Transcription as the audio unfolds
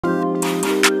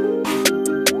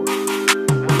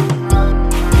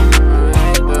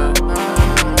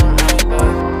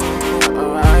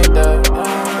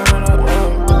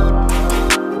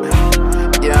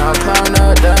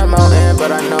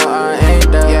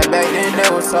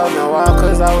talking wild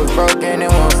cause I was broke and it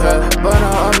won't fail. But no,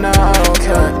 I'm not, I don't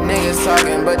care. Niggas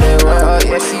talking but they well.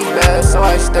 Yeah, she bad so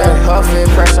I stare. Her fit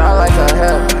pressure, I like her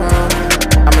hair.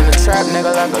 I'm in the trap,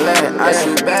 nigga, like a lad. I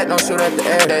shoot back, don't shoot at the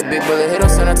air. That big bullet hit him,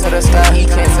 send him to the sky. He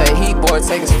can't take heat, boy,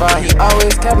 take his fire. He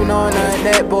always capping on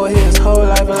that boy, his whole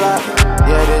life a lot.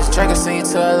 Yeah, this track is seen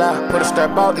to a lot. Put a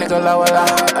strap out, nigga, low a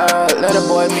lot. Let a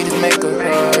boy meet his maker.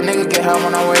 Nigga get high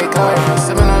when I wake up.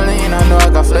 Sippin' on lean, I know I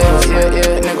got flavors. Yeah,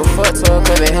 nigga, fuck to her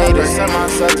cause they hate us. Set my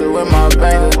subject with my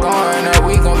bangers. Going up,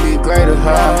 we gon' be greater.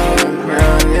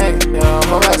 Nigga,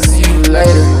 hope I see you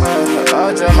later.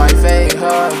 All just my fade,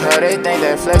 they think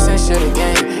that flexing shit a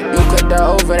game. You could die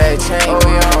over that chain. Oh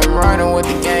yeah, I'm running with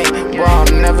the game. Boy,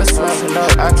 I'm never switching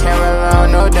up. I can't rely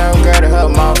on no damn girl to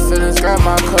help my feelings. Grab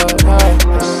my cup.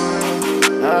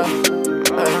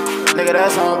 Nigga,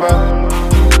 that's on, bro.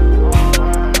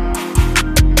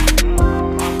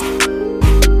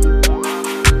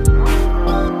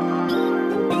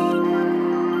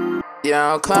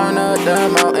 Yeah, I'm climbing up the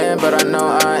mountain, but I know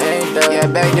I ain't there. Yeah,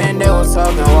 back then they was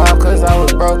talking wild cause I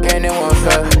was broke and it won't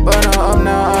fail. But no, I'm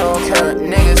not, I don't care.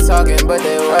 Niggas talking, but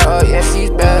they well. Yeah,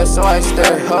 she's bad, so I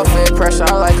stare. Her fit pressure,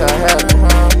 I like her hair.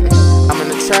 I'm in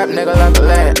the trap, nigga, like a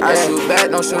lad. I shoot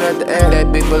back, don't shoot at the air.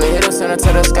 That big bullet hit him, send him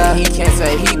to the sky. He can't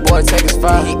take heat, boy, take his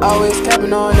fire. He always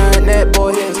capping on that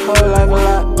boy, his whole life a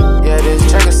lot. Yeah, this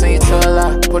track is seen to a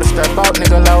lot. Put a strap out,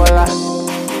 nigga, low a lot.